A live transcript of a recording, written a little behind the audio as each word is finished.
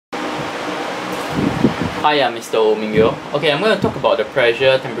Hi, I'm Mr. Oh Ming Yeo. Okay, I'm going to talk about the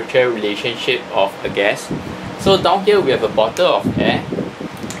pressure-temperature relationship of a gas. So down here we have a bottle of air,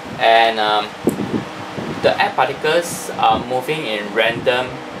 and the air particles are moving in random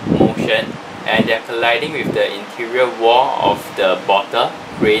motion, and they're colliding with the interior wall of the bottle,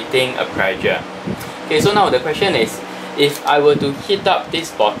 creating a pressure. Okay, so now the question is, if I were to heat up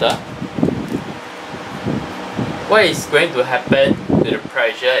this bottle, what is going to happen to the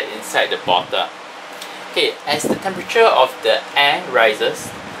pressure inside the bottle? Okay, as the temperature of the air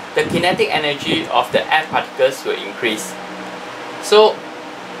rises, the kinetic energy of the air particles will increase. So,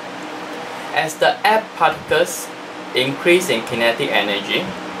 as the air particles increase in kinetic energy,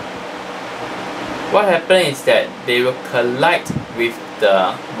 what happens is that they will collide with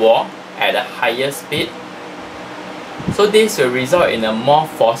the wall at a higher speed. So this will result in a more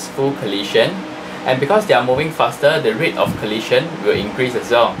forceful collision, and because they are moving faster, the rate of collision will increase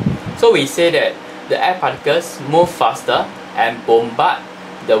as well. So we say that the air particles move faster and bombard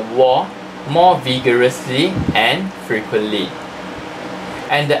the wall more vigorously and frequently.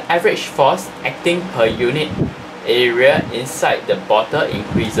 And the average force acting per unit area inside the bottle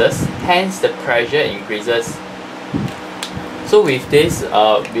increases, hence the pressure increases. So with this,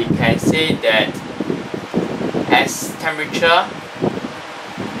 we can say that as temperature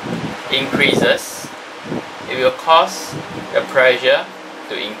increases, it will cause the pressure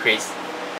to increase.